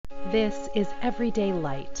This is Everyday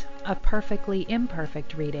Light, a perfectly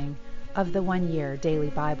imperfect reading of the One Year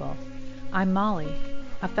Daily Bible. I'm Molly,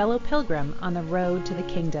 a fellow pilgrim on the road to the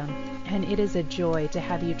kingdom, and it is a joy to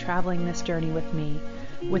have you traveling this journey with me,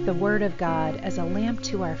 with the Word of God as a lamp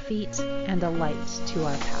to our feet and a light to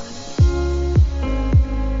our path.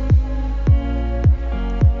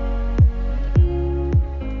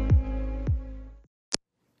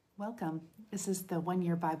 Welcome. This is the One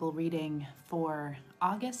Year Bible reading for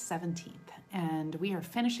August 17th, and we are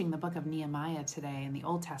finishing the book of Nehemiah today in the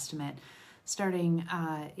Old Testament, starting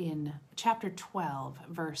in chapter 12,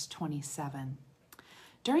 verse 27.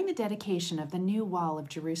 During the dedication of the new wall of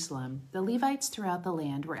Jerusalem, the Levites throughout the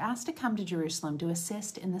land were asked to come to Jerusalem to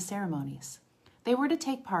assist in the ceremonies. They were to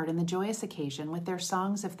take part in the joyous occasion with their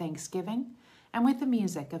songs of thanksgiving and with the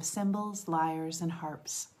music of cymbals, lyres, and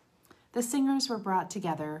harps. The singers were brought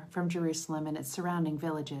together from Jerusalem and its surrounding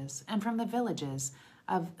villages, and from the villages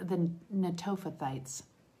of the Netophathites.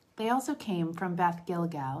 They also came from Beth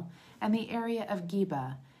Gilgal and the area of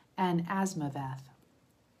Geba and Asmaveth,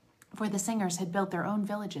 for the singers had built their own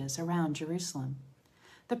villages around Jerusalem.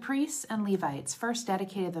 The priests and Levites first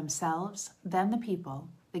dedicated themselves, then the people,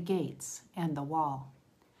 the gates, and the wall.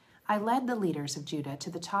 I led the leaders of Judah to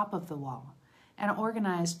the top of the wall and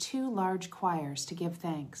organized 2 large choirs to give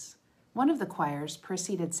thanks. One of the choirs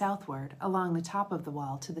proceeded southward along the top of the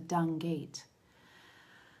wall to the Dung Gate.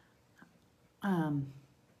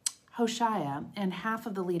 Hoshea and half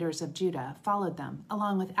of the leaders of Judah followed them,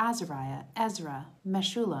 along with Azariah, Ezra,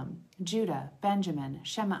 Meshullam, Judah, Benjamin,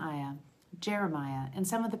 Shemaiah, Jeremiah, and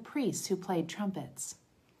some of the priests who played trumpets.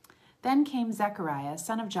 Then came Zechariah,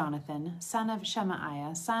 son of Jonathan, son of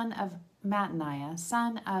Shemaiah, son of Mattaniah,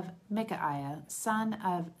 son of Micaiah, son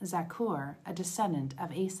of Zakur, a descendant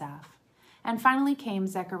of Asaph. And finally came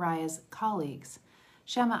Zechariah's colleagues,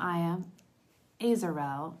 Shemaiah,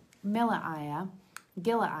 Azarel, Milaiah,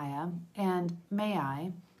 Gilaiah, and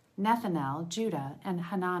Mai, Nethanel, Judah, and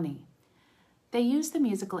Hanani. They used the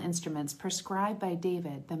musical instruments prescribed by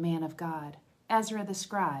David, the man of God. Ezra the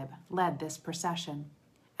scribe led this procession.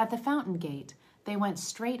 At the fountain gate, they went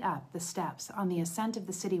straight up the steps on the ascent of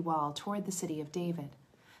the city wall toward the city of David.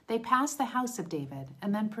 They passed the house of David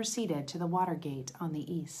and then proceeded to the water gate on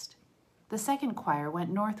the east. The second choir went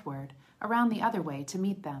northward, around the other way to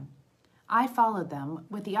meet them. I followed them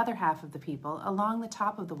with the other half of the people along the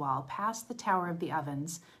top of the wall, past the Tower of the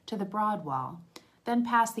Ovens to the broad wall, then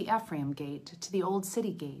past the Ephraim gate to the old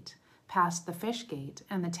city gate, past the fish gate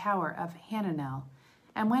and the Tower of Hananel,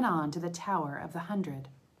 and went on to the Tower of the 100.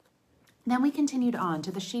 Then we continued on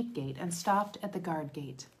to the sheep gate and stopped at the guard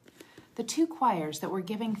gate. The 2 choirs that were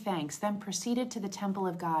giving thanks then proceeded to the temple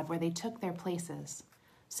of God, where they took their places.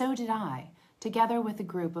 So did I, together with a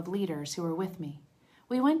group of leaders who were with me.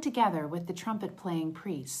 We went together with the trumpet-playing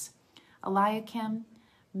priests, Eliakim,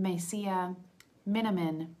 Maaseiah,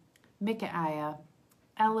 Minamin, Micaiah,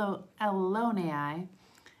 Elonai,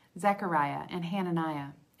 Zechariah, and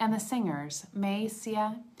Hananiah, and the singers,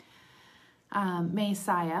 Maaseiah,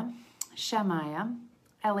 Shemaiah,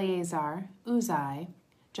 Eleazar, Uzai,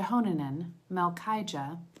 Jehonanan,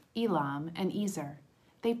 Malchijah, Elam, and Ezer.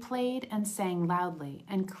 They played and sang loudly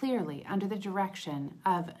and clearly under the direction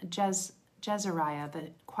of Jezariah,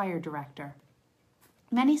 the choir director.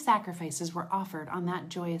 Many sacrifices were offered on that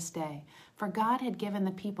joyous day, for God had given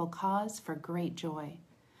the people cause for great joy.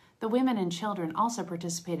 The women and children also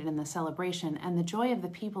participated in the celebration, and the joy of the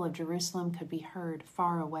people of Jerusalem could be heard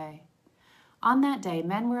far away. On that day,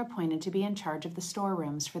 men were appointed to be in charge of the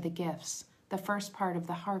storerooms for the gifts, the first part of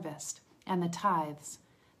the harvest, and the tithes.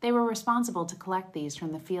 They were responsible to collect these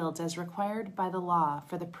from the fields as required by the law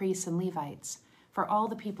for the priests and Levites, for all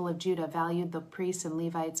the people of Judah valued the priests and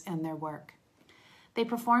Levites and their work. They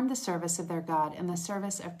performed the service of their God and the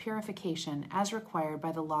service of purification as required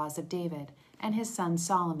by the laws of David and his son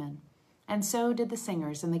Solomon, and so did the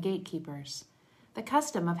singers and the gatekeepers. The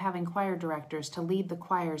custom of having choir directors to lead the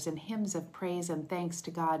choirs in hymns of praise and thanks to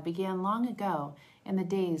God began long ago in the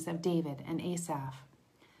days of David and Asaph.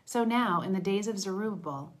 So now, in the days of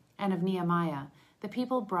Zerubbabel and of Nehemiah, the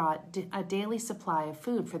people brought a daily supply of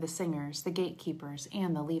food for the singers, the gatekeepers,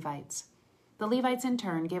 and the Levites. The Levites in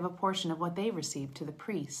turn gave a portion of what they received to the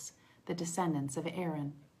priests, the descendants of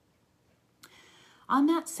Aaron. On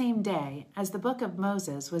that same day, as the book of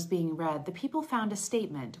Moses was being read, the people found a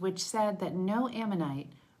statement which said that no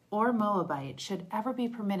Ammonite or Moabite should ever be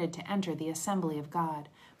permitted to enter the assembly of God,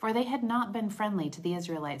 for they had not been friendly to the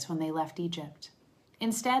Israelites when they left Egypt.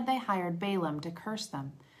 Instead, they hired Balaam to curse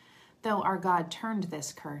them, though our God turned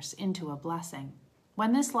this curse into a blessing.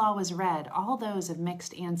 When this law was read, all those of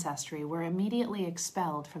mixed ancestry were immediately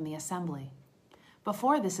expelled from the assembly.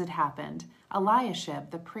 Before this had happened,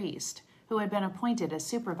 Eliashib the priest, who had been appointed as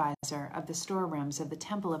supervisor of the storerooms of the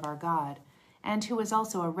temple of our God, and who was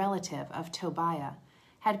also a relative of Tobiah,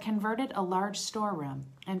 had converted a large storeroom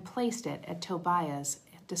and placed it at Tobiah's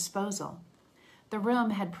disposal. The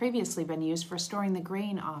room had previously been used for storing the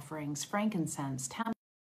grain offerings, frankincense, tithes,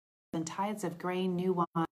 and tithes of grain, new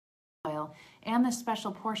wine, oil, and the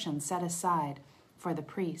special portions set aside for the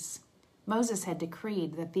priests. Moses had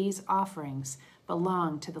decreed that these offerings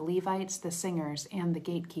belonged to the Levites, the singers, and the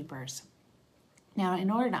gatekeepers. Now,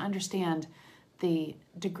 in order to understand the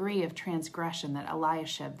degree of transgression that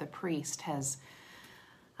Eliashib, the priest, has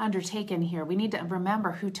undertaken here, we need to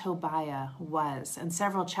remember who Tobiah was. And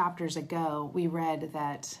several chapters ago, we read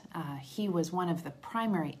that he was one of the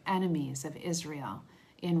primary enemies of Israel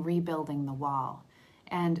in rebuilding the wall.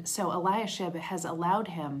 And so Eliashib has allowed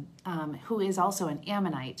him, who is also an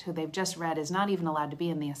Ammonite, who they've just read is not even allowed to be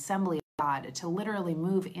in the assembly of God, to literally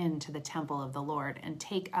move into the temple of the Lord and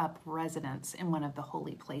take up residence in one of the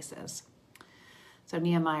holy places. So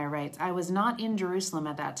Nehemiah writes, I was not in Jerusalem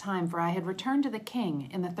at that time, for I had returned to the king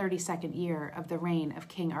in the 32nd year of the reign of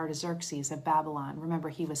King Artaxerxes of Babylon. Remember,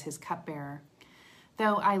 he was his cupbearer,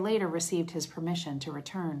 though I later received his permission to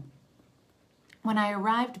return. When I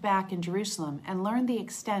arrived back in Jerusalem and learned the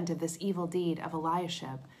extent of this evil deed of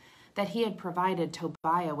Eliashib, that he had provided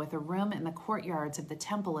Tobiah with a room in the courtyards of the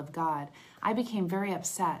temple of God, I became very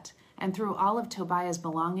upset and threw all of Tobiah's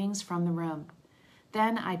belongings from the room.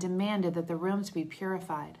 Then I demanded that the rooms be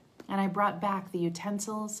purified, and I brought back the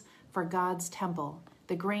utensils for God's temple,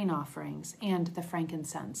 the grain offerings, and the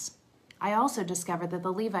frankincense. I also discovered that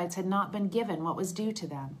the Levites had not been given what was due to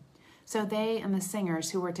them. So they and the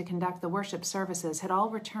singers who were to conduct the worship services had all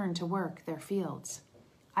returned to work their fields.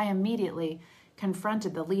 I immediately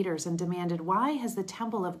confronted the leaders and demanded, why has the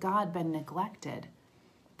temple of God been neglected?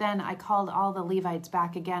 Then I called all the Levites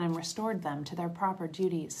back again and restored them to their proper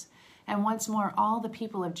duties. And once more all the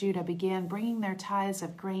people of Judah began bringing their tithes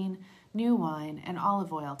of grain, new wine, and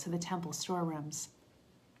olive oil to the temple storerooms.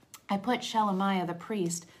 I put Shelemiah the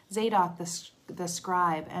priest, Zadok the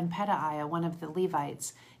scribe, and Pedaiah, one of the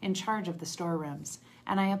Levites, in charge of the storerooms,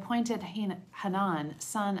 and I appointed Hanan,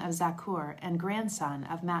 son of Zakkur, and grandson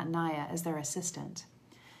of Mattaniah, as their assistant.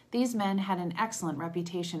 These men had an excellent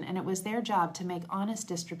reputation, and it was their job to make honest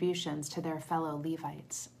distributions to their fellow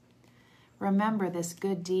Levites. Remember this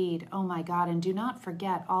good deed, O my God, and do not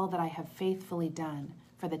forget all that I have faithfully done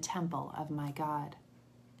for the temple of my God.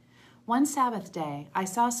 One Sabbath day, I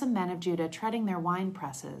saw some men of Judah treading their wine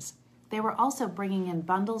presses. They were also bringing in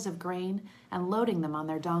bundles of grain and loading them on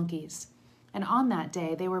their donkeys. And on that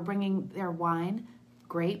day, they were bringing their wine,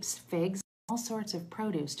 grapes, figs, all sorts of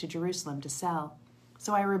produce to Jerusalem to sell.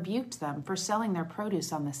 So I rebuked them for selling their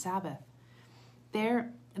produce on the Sabbath.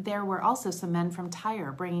 There were also some men from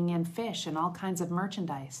Tyre bringing in fish and all kinds of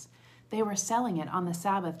merchandise. They were selling it on the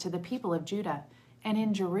Sabbath to the people of Judah, and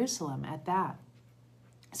in Jerusalem at that.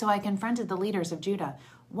 So I confronted the leaders of Judah.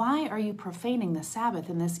 Why are you profaning the Sabbath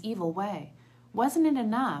in this evil way? Wasn't it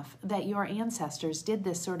enough that your ancestors did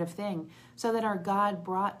this sort of thing so that our God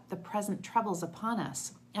brought the present troubles upon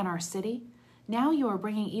us and our city? Now you are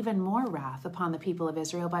bringing even more wrath upon the people of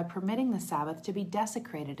Israel by permitting the Sabbath to be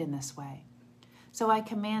desecrated in this way. So I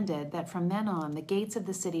commanded that from then on the gates of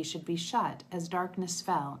the city should be shut as darkness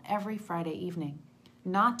fell every Friday evening,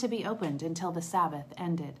 not to be opened until the Sabbath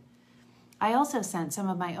ended. I also sent some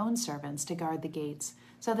of my own servants to guard the gates,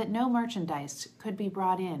 so that no merchandise could be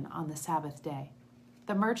brought in on the Sabbath day.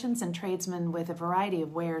 The merchants and tradesmen with a variety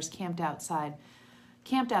of wares camped outside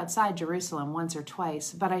Jerusalem once or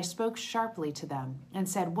twice, but I spoke sharply to them and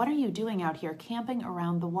said, "What are you doing out here camping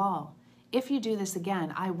around the wall? If you do this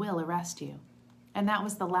again, I will arrest you." And that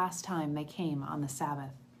was the last time they came on the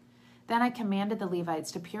Sabbath. Then I commanded the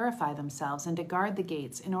Levites to purify themselves and to guard the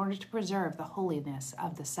gates in order to preserve the holiness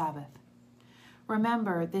of the Sabbath.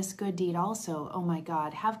 Remember this good deed also, O my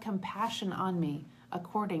God. Have compassion on me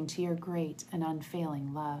according to your great and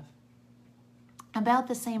unfailing love. About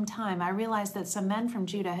the same time, I realized that some men from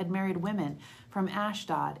Judah had married women from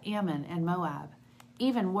Ashdod, Ammon, and Moab.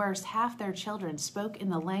 Even worse, half their children spoke in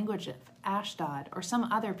the language of Ashdod or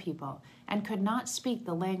some other people and could not speak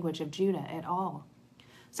the language of Judah at all.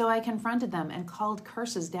 So I confronted them and called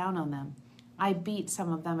curses down on them. I beat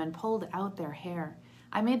some of them and pulled out their hair.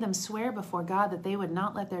 I made them swear before God that they would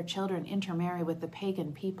not let their children intermarry with the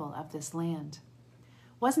pagan people of this land.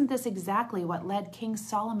 Wasn't this exactly what led King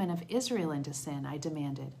Solomon of Israel into sin? I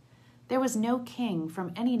demanded. There was no king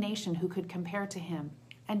from any nation who could compare to him,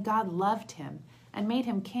 and God loved him and made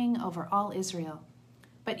him king over all Israel.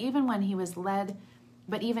 But even he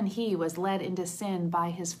was led into sin by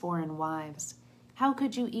his foreign wives. How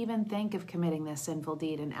could you even think of committing this sinful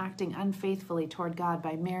deed and acting unfaithfully toward God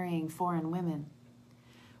by marrying foreign women?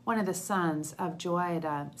 One of the sons of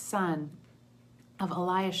Joiada, son of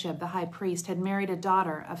Eliashib the high priest, had married a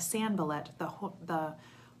daughter of Sanballat the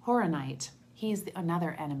Horonite. He's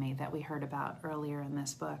another enemy that we heard about earlier in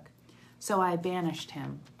this book. So I banished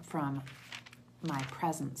him from my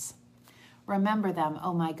presence. Remember them,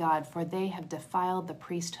 O my God, for they have defiled the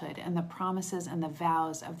priesthood and the promises and the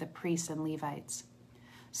vows of the priests and Levites.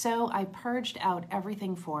 So I purged out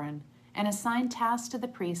everything foreign and assigned tasks to the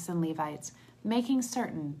priests and Levites, making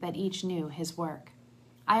certain that each knew his work.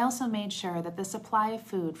 I also made sure that the supply of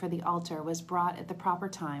food for the altar was brought at the proper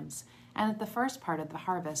times, and that the first part of the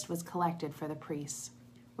harvest was collected for the priests.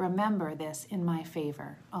 Remember this in my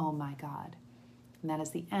favor, O my God. And that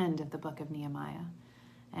is the end of the book of Nehemiah.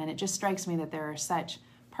 And it just strikes me that there are such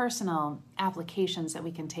personal applications that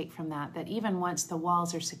we can take from that, that even once the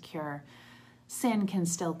walls are secure, sin can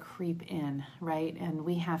still creep in, right? And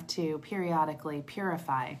we have to periodically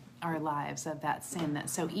purify our lives of that sin that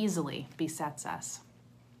so easily besets us.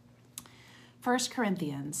 1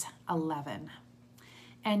 Corinthians 11.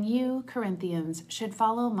 And you, Corinthians, should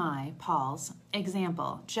follow my, Paul's,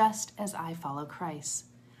 example, just as I follow Christ.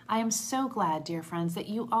 I am so glad, dear friends, that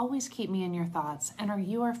you always keep me in your thoughts and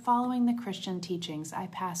you are following the Christian teachings I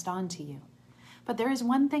passed on to you. But there is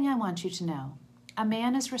one thing I want you to know. A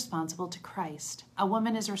man is responsible to Christ. A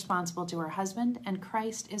woman is responsible to her husband, and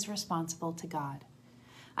Christ is responsible to God.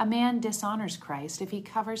 A man dishonors Christ if he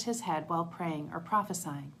covers his head while praying or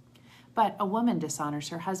prophesying. But a woman dishonors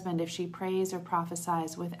her husband if she prays or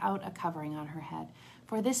prophesies without a covering on her head,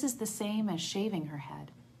 for this is the same as shaving her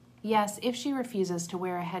head. Yes, if she refuses to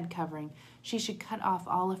wear a head covering, she should cut off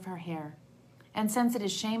all of her hair. And since it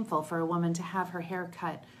is shameful for a woman to have her hair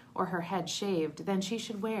cut or her head shaved, then she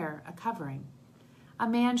should wear a covering. A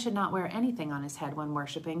man should not wear anything on his head when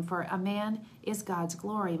worshiping, for a man is God's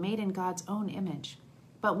glory, made in God's own image.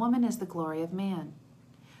 But woman is the glory of man.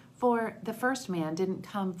 For the first man didn't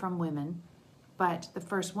come from women, but the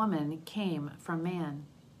first woman came from man.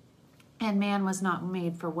 And man was not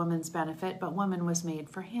made for woman's benefit, but woman was made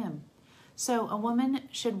for him. So a woman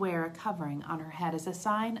should wear a covering on her head as a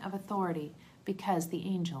sign of authority, because the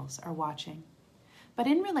angels are watching. But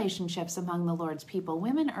in relationships among the Lord's people,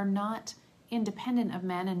 women are not independent of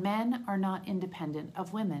men, and men are not independent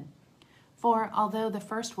of women. For although the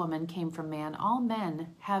first woman came from man, all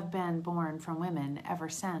men have been born from women ever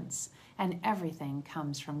since, and everything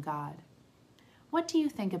comes from God. What do you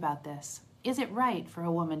think about this? Is it right for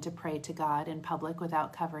a woman to pray to God in public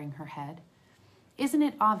without covering her head? Isn't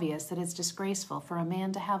it obvious that it's disgraceful for a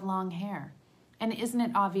man to have long hair? And isn't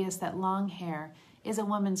it obvious that long hair is a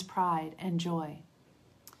woman's pride and joy?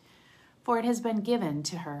 For it has been given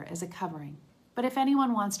to her as a covering. But if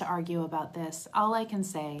anyone wants to argue about this, all I can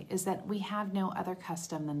say is that we have no other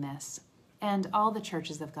custom than this, and all the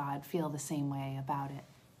churches of God feel the same way about it.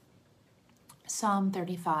 Psalm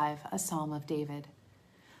 35, a psalm of David.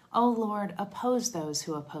 O Lord, oppose those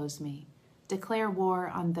who oppose me. Declare war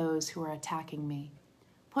on those who are attacking me.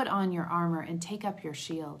 Put on your armor and take up your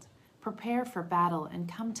shield. Prepare for battle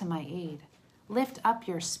and come to my aid. Lift up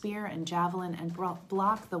your spear and javelin and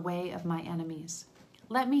block the way of my enemies.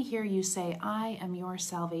 Let me hear you say, I am your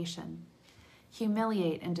salvation.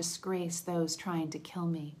 Humiliate and disgrace those trying to kill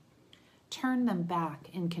me. Turn them back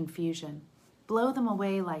in confusion. Blow them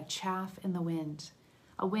away like chaff in the wind,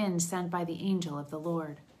 a wind sent by the angel of the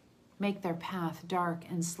Lord. Make their path dark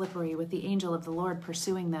and slippery with the angel of the Lord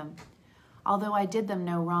pursuing them. Although I did them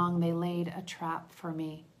no wrong, they laid a trap for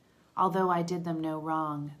me. Although I did them no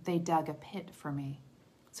wrong, they dug a pit for me.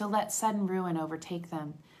 So let sudden ruin overtake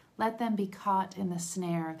them. Let them be caught in the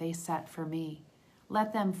snare they set for me.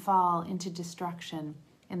 Let them fall into destruction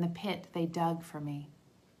in the pit they dug for me.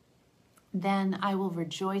 Then I will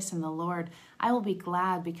rejoice in the Lord. I will be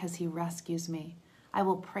glad because he rescues me. I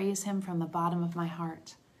will praise him from the bottom of my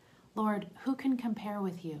heart. Lord, who can compare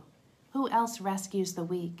with you? Who else rescues the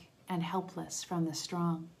weak and helpless from the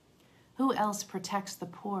strong? Who else protects the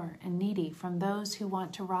poor and needy from those who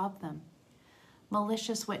want to rob them?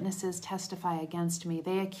 Malicious witnesses testify against me.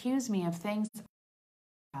 They accuse me of things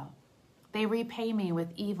they repay me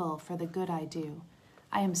with evil for the good I do.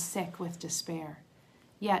 I am sick with despair.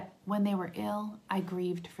 Yet when they were ill, I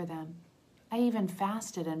grieved for them. I even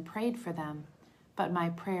fasted and prayed for them, but my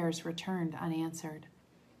prayers returned unanswered.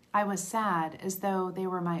 I was sad as though they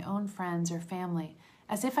were my own friends or family,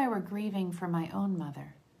 as if I were grieving for my own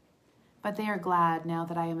mother. But they are glad now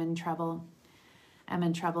that I am in trouble.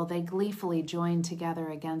 They gleefully join together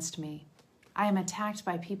against me. I am attacked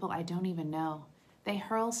by people I don't even know. They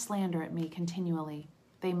hurl slander at me continually.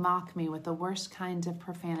 They mock me with the worst kinds of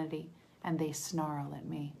profanity, and they snarl at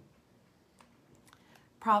me.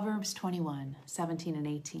 Proverbs 21, 17 and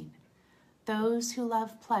 18. Those who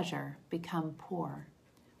love pleasure become poor.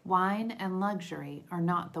 Wine and luxury are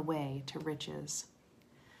not the way to riches.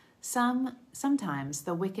 Sometimes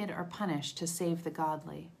the wicked are punished to save the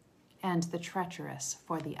godly, and the treacherous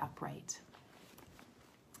for the upright.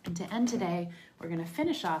 And to end today, we're going to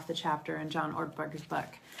finish off the chapter in John Ortberg's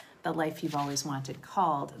book, The Life You've Always Wanted,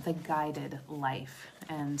 called The Guided Life.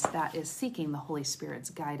 And that is seeking the Holy Spirit's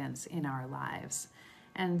guidance in our lives.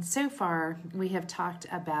 And so far, we have talked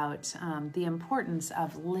about the importance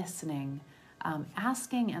of listening,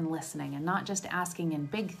 asking and listening, and not just asking in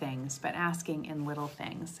big things, but asking in little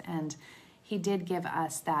things. And he did give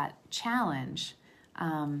us that challenge,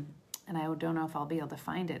 and I don't know if I'll be able to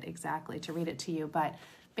find it exactly to read it to you, but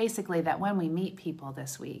basically that when we meet people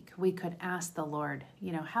this week, we could ask the Lord,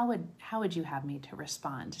 how would you have me to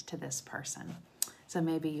respond to this person? So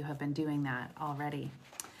maybe you have been doing that already.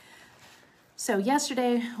 So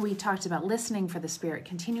yesterday we talked about listening for the Spirit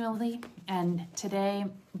continually, and today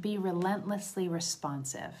be relentlessly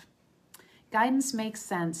responsive. Guidance makes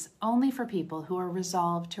sense only for people who are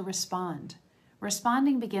resolved to respond.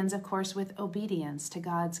 Responding begins, of course, with obedience to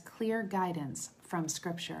God's clear guidance from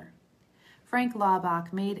Scripture. Frank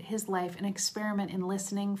Laubach made his life an experiment in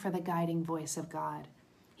listening for the guiding voice of God.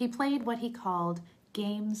 He played what he called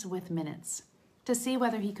games with minutes to see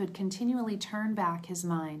whether he could continually turn back his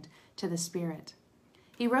mind to the Spirit.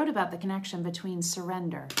 He wrote about the connection between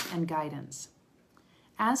surrender and guidance.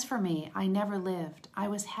 As for me, I never lived. I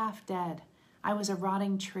was half dead. I was a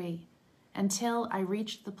rotting tree until I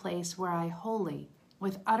reached the place where I wholly,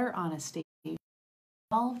 with utter honesty,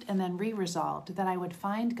 resolved and then re-resolved that I would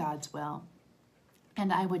find God's will,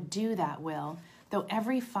 and I would do that will, though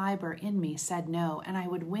every fiber in me said no, and I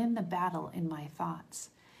would win the battle in my thoughts.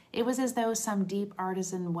 It was as though some deep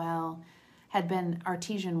artesian well had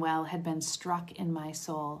been struck in my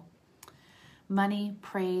soul. Money,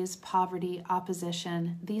 praise, poverty,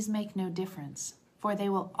 opposition, these make no difference, for they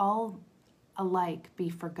will all alike be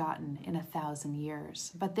forgotten in 1,000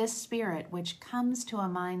 years. But this Spirit, which comes to a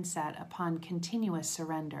mindset upon continuous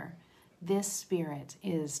surrender, this Spirit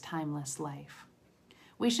is timeless life.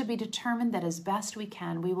 We should be determined that as best we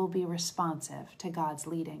can, we will be responsive to God's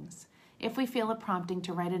leadings. If we feel a prompting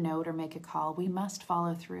to write a note or make a call, we must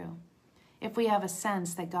follow through. If we have a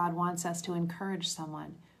sense that God wants us to encourage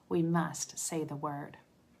someone, we must say the word.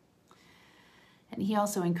 And he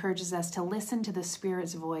also encourages us to listen to the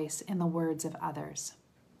Spirit's voice in the words of others.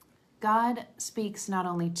 God speaks not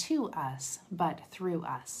only to us, but through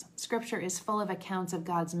us. Scripture is full of accounts of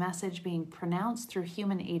God's message being pronounced through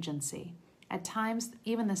human agency. At times,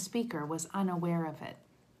 even the speaker was unaware of it.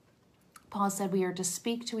 Paul said we are to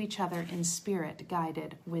speak to each other in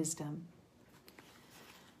Spirit-guided wisdom.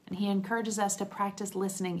 And he encourages us to practice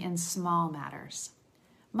listening in small matters.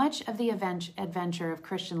 Much of the adventure of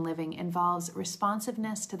Christian living involves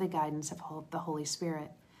responsiveness to the guidance of the Holy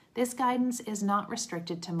Spirit. This guidance is not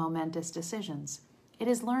restricted to momentous decisions. It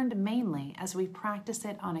is learned mainly as we practice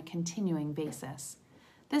it on a continuing basis.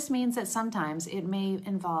 This means that sometimes it may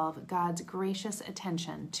involve God's gracious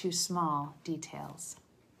attention to small details.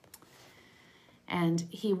 And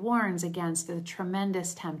he warns against the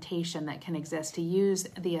tremendous temptation that can exist to use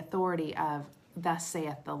the authority of "Thus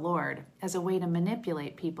saith the Lord" as a way to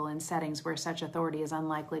manipulate people in settings where such authority is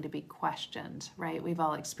unlikely to be questioned, right? We've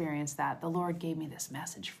all experienced that. The Lord gave me this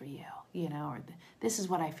message for you, or this is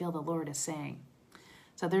what I feel the Lord is saying.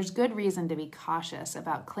 So there's good reason to be cautious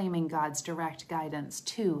about claiming God's direct guidance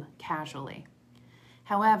too casually.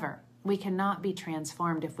 However, we cannot be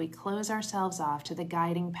transformed if we close ourselves off to the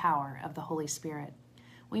guiding power of the Holy Spirit.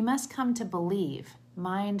 We must come to believe,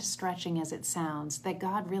 mind-stretching as it sounds, that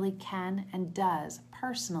God really can and does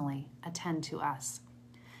personally attend to us.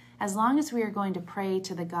 As long as we are going to pray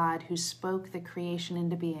to the God who spoke the creation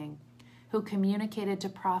into being, who communicated to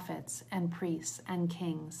prophets and priests and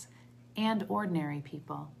kings and ordinary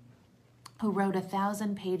people, who wrote a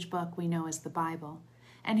 1,000-page book we know as the Bible,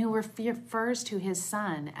 and who refers to his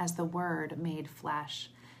Son as the Word made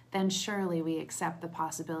flesh, then surely we accept the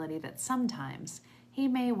possibility that sometimes he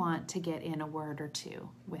may want to get in a word or two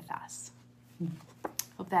with us.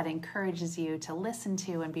 Hope that encourages you to listen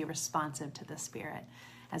to and be responsive to the Spirit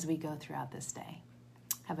as we go throughout this day.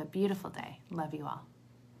 Have a beautiful day. Love you all.